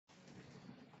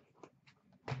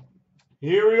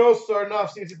Here we go, starting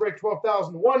off CNC break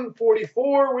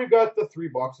 12,144. We've got the 3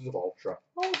 boxes of Ultra.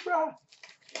 Ultra.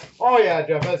 Oh, yeah,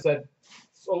 Jeff, as I said,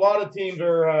 a lot of teams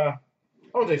are, I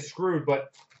don't say screwed,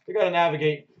 but they got to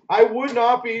navigate. I would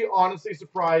not be honestly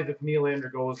surprised if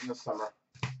Nylander goes in the summer.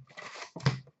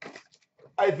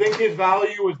 I think his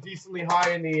value was decently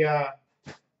high in the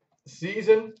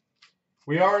season.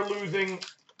 We are losing,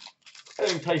 I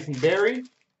think, Tyson Barrie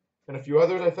and a few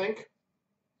others, I think.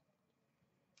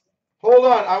 Hold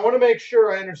on. I want to make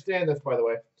sure I understand this, by the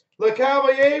way. Le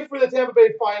Cavalier for the Tampa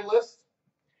Bay finalist.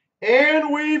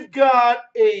 And we've got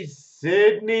a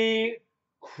Sidney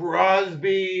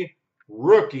Crosby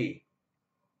rookie.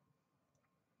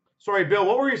 Sorry, Bill,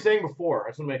 what were you saying before? I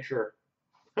just want to make sure.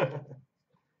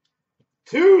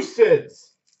 2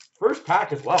 Sids. First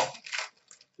pack as well.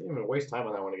 Didn't even waste time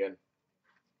on that one again.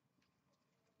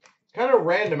 It's kind of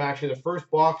random, actually. The first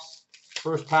box,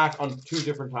 first pack on 2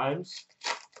 different times.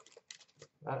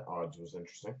 That odds was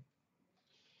interesting.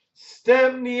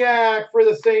 Stempniak for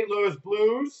the St. Louis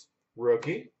Blues.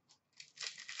 Rookie.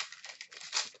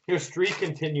 Your streak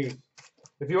continues.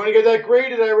 If you want to get that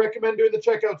graded, I recommend doing the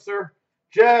checkout, sir.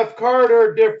 Jeff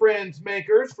Carter, difference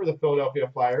makers for the Philadelphia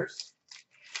Flyers.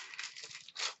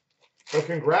 Well,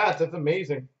 congrats. That's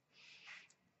amazing.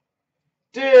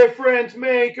 Difference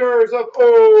makers of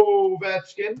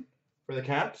Ovechkin for the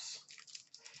Caps.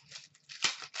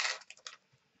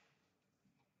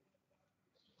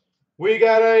 We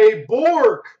got a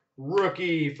Bork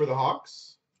rookie for the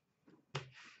Hawks.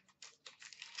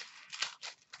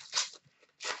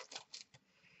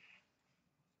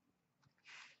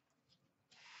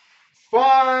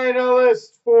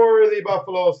 Finalist for the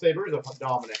Buffalo Sabres of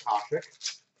Dominic Hasek.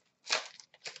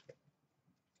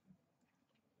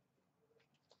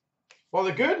 Well,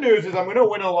 the good news is I'm going to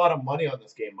win a lot of money on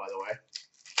this game, by the way.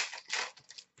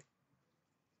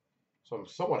 So I'm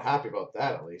somewhat happy about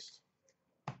that, at least.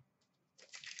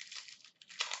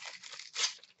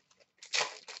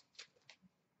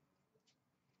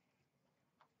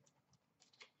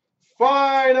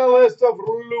 Finalist of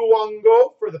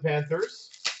Luongo for the Panthers.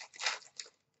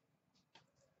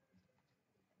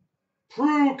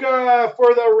 Pruka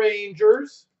for the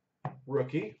Rangers.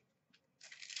 Rookie.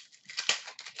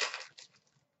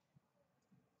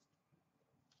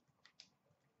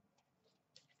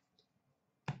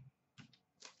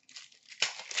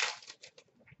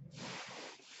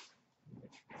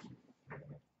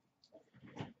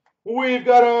 We've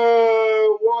got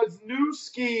a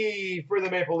Wozniewski for the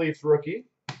Maple Leafs rookie.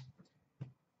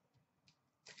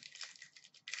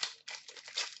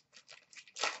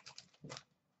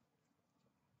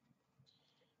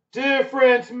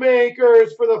 Difference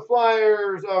makers for the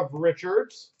Flyers of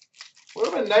Richards. Would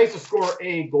have been nice to score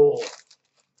a goal.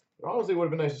 It honestly would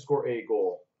have been nice to score a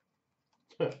goal.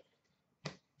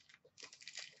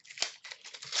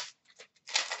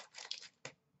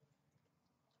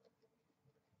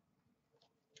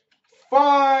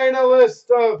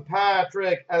 Finalist of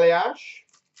Patrick Elias.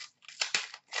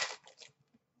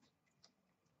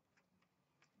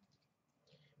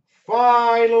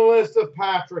 Finalist of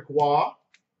Patrick Waugh.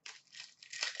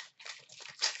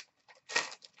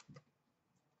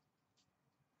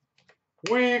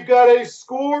 We've got a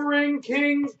Scoring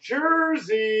Kings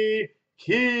jersey,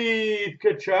 Keith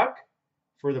Tkachuk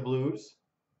for the Blues.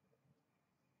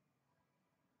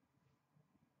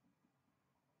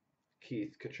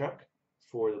 Keith Tkachuk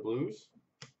for the Blues.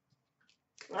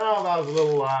 Oh, that was a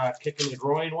little kick in the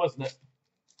groin, wasn't it?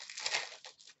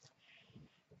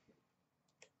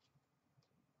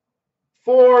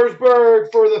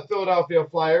 Forsberg for the Philadelphia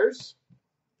Flyers.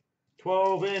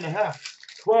 12.5.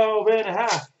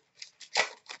 12.5.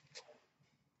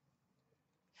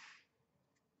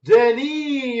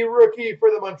 Denis, rookie for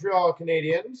the Montreal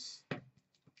Canadiens.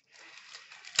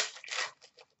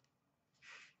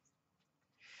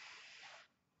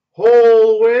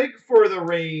 Holwig for the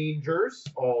Rangers.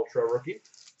 Ultra rookie.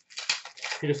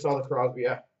 You just saw the Crosby,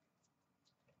 yeah.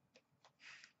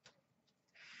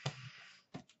 I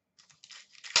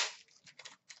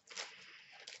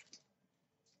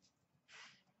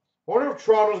wonder if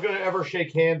Toronto's going to ever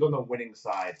shake hands on the winning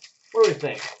side. What do we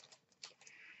think?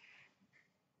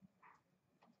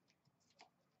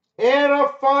 And a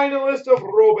finalist of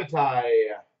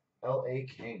Robitaille, LA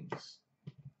Kings.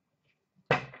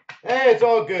 Hey, it's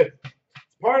all good.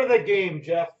 It's part of the game,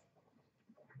 Jeff.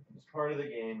 It's part of the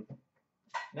game.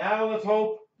 Now let's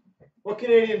hope. What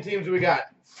Canadian teams do we got?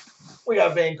 We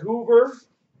got Vancouver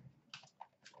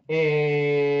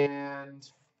and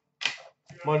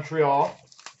Montreal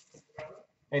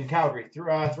and Calgary.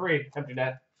 3 empty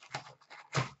net.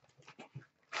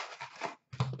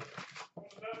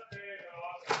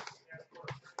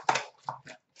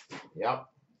 Yep.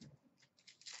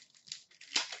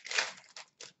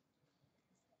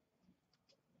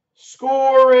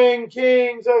 Scoring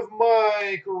Kings of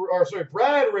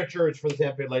Brad Richards for the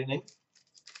Tampa Bay Lightning.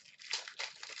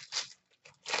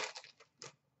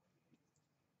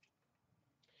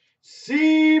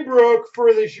 Seabrook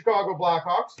for the Chicago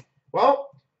Blackhawks.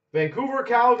 Well, Vancouver,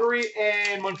 Calgary,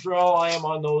 and Montreal. I am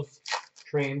on those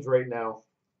trains right now.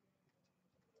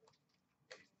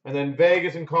 And then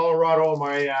Vegas and Colorado are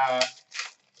my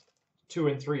 2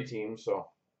 and 3 teams. So,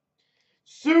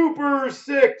 Super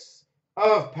 6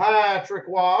 of Patrick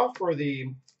Waugh for the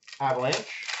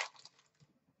Avalanche.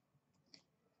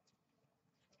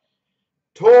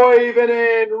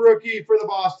 Toivonen rookie for the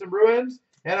Boston Bruins.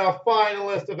 And a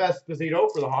finalist of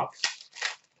Esposito for the Hawks.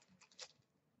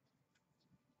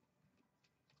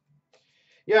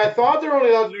 Yeah, I thought they were only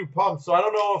allowed to do pumps, so I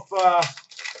don't know if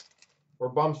or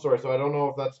bumps, sorry, so I don't know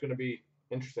if that's going to be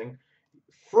interesting.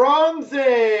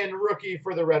 Franzen rookie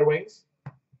for the Red Wings.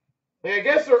 I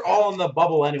guess they're all in the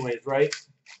bubble anyways, right?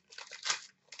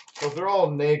 So they're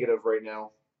all negative right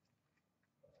now.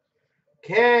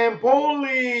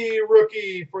 Campoli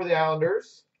rookie for the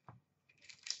Islanders.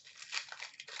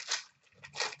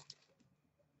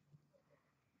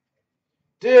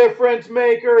 Difference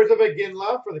makers of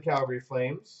Iginla for the Calgary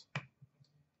Flames.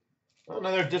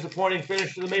 Another disappointing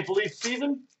finish to the Maple Leafs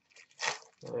season.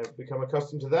 I've become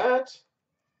accustomed to that.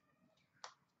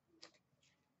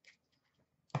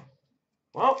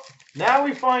 Well, now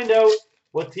we find out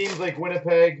what teams like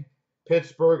Winnipeg,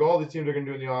 Pittsburgh, all these teams are going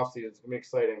to do in the offseason. It's going to be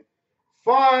exciting.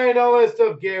 Finalist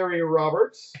of Gary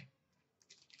Roberts.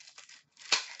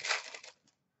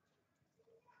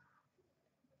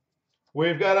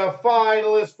 We've got a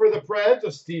finalist for the Preds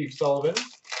of Steve Sullivan.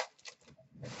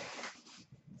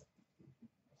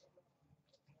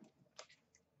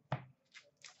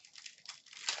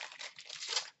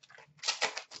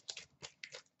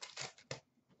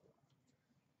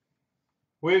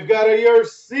 We've got a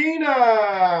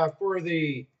Yersinia for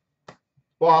the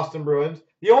Boston Bruins.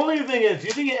 The only thing is, do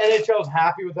you think the NHL is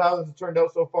happy with how this has turned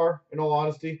out so far, in all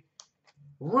honesty?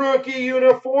 Rookie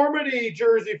uniformity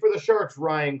jersey for the Sharks,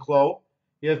 Ryan Clough.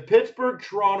 You have Pittsburgh,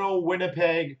 Toronto,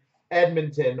 Winnipeg,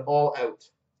 Edmonton all out.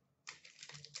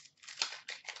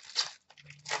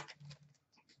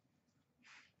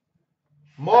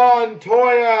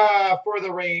 Montoya for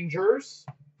the Rangers.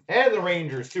 And the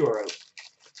Rangers, too, are out.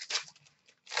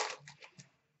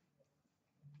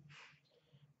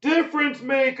 Difference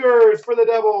makers for the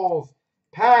Devils.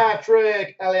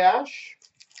 Patrick Elias.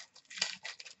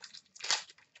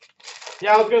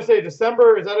 Yeah, I was going to say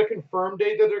December. Is that a confirmed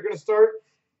date that they're going to start?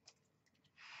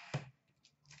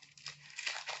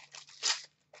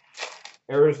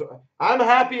 Arizona. I'm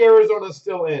happy Arizona's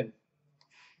still in.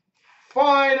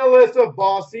 Finalist of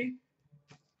Bossy.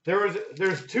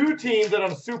 There's 2 teams that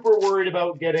I'm super worried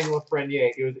about getting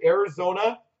Lafreniere. It was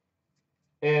Arizona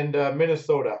and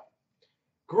Minnesota.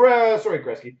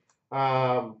 Gretzky.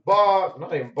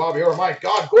 Not even Bobby Orr. My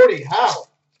God, Gordie Howe.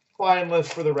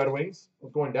 Finalist for the Red Wings.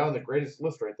 I'm going down the greatest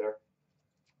list right there.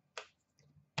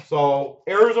 So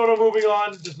Arizona moving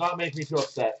on does not make me too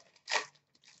upset.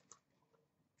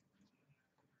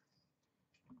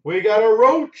 We got a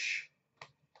Roach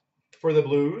for the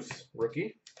Blues,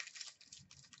 rookie.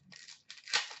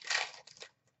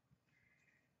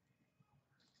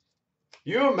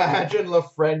 You imagine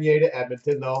Lafreniere to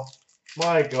Edmonton, though?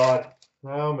 My God.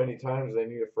 How many times do they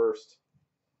need a first?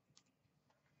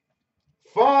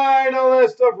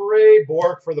 Finalist of Ray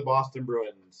Bourque for the Boston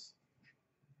Bruins.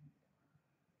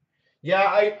 Yeah,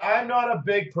 I'm not a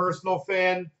big personal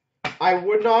fan. I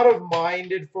would not have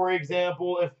minded, for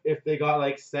example, if they got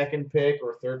like 2nd pick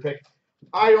or 3rd pick.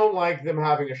 I don't like them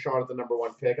having a shot at the number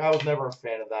 1 pick. I was never a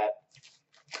fan of that.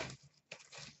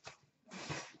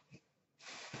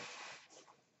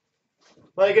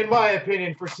 Like, in my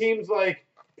opinion, for teams like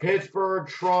Pittsburgh,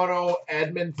 Toronto,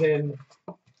 Edmonton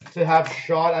to have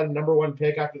shot at a number 1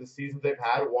 pick after the seasons they've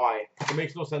had, why? It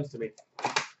makes no sense to me.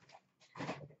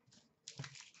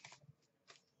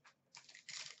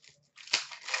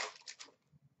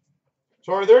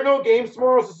 So are there no games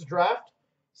tomorrow? Is this a draft?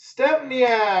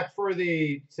 Stempniak for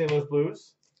the St. Louis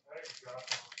Blues.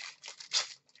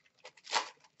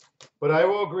 But I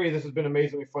will agree, this has been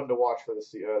amazingly fun to watch for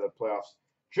the playoffs.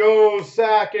 Joe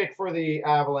Sakic for the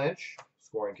Avalanche,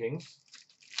 scoring Kings.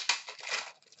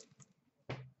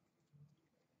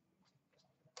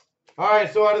 All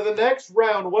right, so out of the next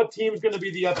round, what team's going to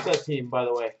be the upset team, by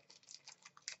the way?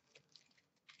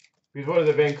 Because what are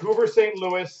the Vancouver, St.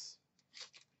 Louis?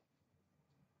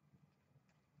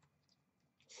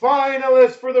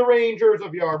 Finalist for the Rangers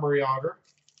of Jaromir Jagr.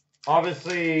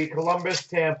 Obviously, Columbus,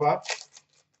 Tampa.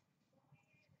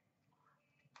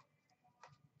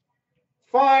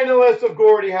 Finalist of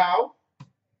Gordie Howe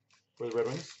for the Red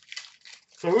Wings.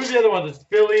 So who's the other ones? It's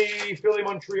Philly,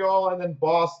 Montreal, and then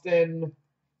Boston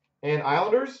and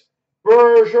Islanders.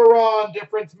 Bergeron,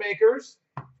 difference makers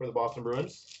for the Boston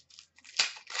Bruins.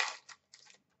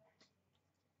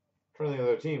 Trying to think of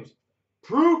the other teams.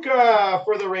 Pruka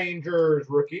for the Rangers,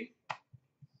 rookie.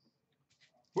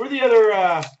 Who are the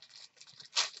other?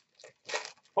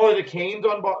 Oh, the Canes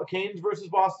on Canes versus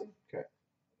Boston. Okay.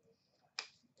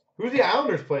 Who's the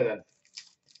Islanders play then?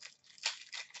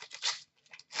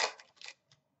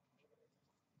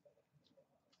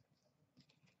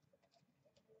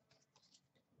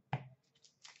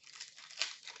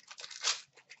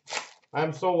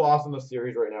 I'm so lost in the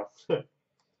series right now.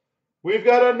 We've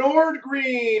got a Nord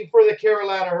Green for the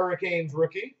Carolina Hurricanes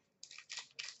rookie.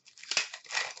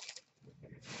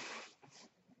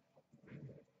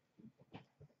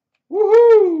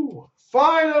 Woohoo!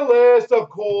 Finalist of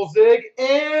Kolzig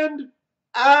and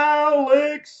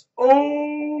Alex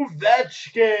Ovechkin.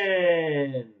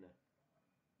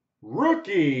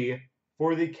 Rookie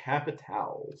for the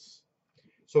Capitals.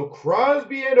 So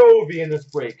Crosby and Ovi in this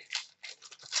break.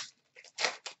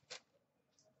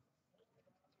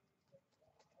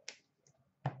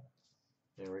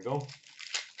 There we go.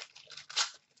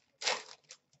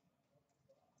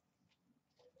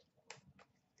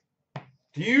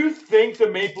 Do you think the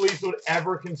Maple Leafs would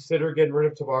ever consider getting rid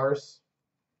of Tavares?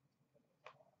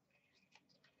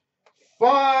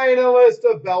 Finalist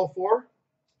of Belfour,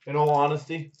 in all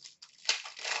honesty.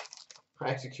 I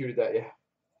executed that, yeah.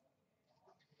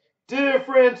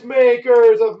 Difference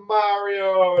makers of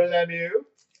Mario Lemieux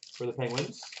for the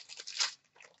Penguins.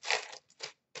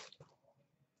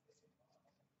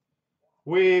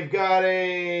 We've got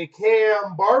a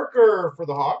Cam Barker for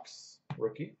the Hawks,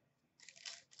 rookie.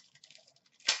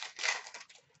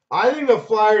 I think the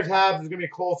Flyers Habs is going to be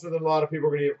closer than a lot of people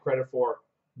are going to give credit for.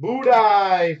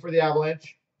 Budai for the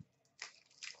Avalanche.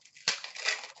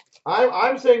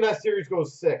 I'm saying that series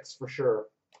goes 6 for sure.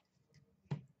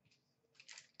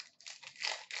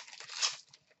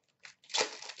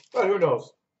 But who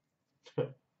knows?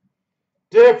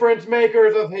 Difference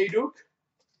makers of Hayduk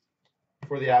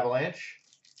for the Avalanche.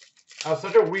 That was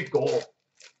such a weak goal.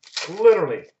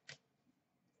 Literally.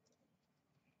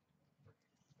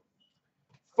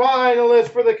 Finalist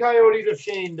for the Coyotes of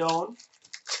Shane Doan.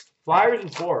 Flyers in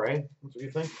 4, eh? That's what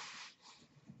you think?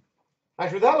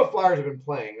 Actually, with how the Flyers have been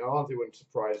playing, I honestly wouldn't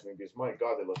surprise me because, my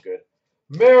God, they look good.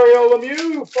 Mario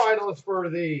Lemieux, finalist for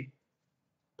the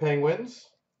Penguins.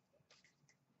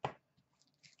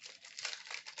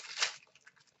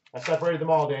 I separated them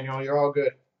all, Daniel. You're all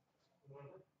good.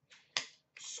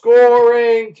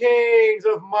 Scoring Kings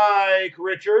of Mike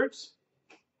Richards.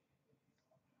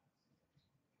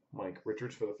 Mike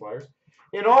Richards for the Flyers.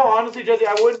 In all honesty, Jesse,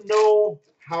 I wouldn't know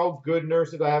how good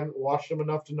Nurse is. I haven't watched him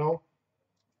enough to know.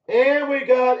 And we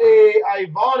got a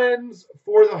Ivanens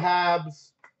for the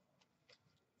Habs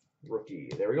rookie.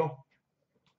 There we go.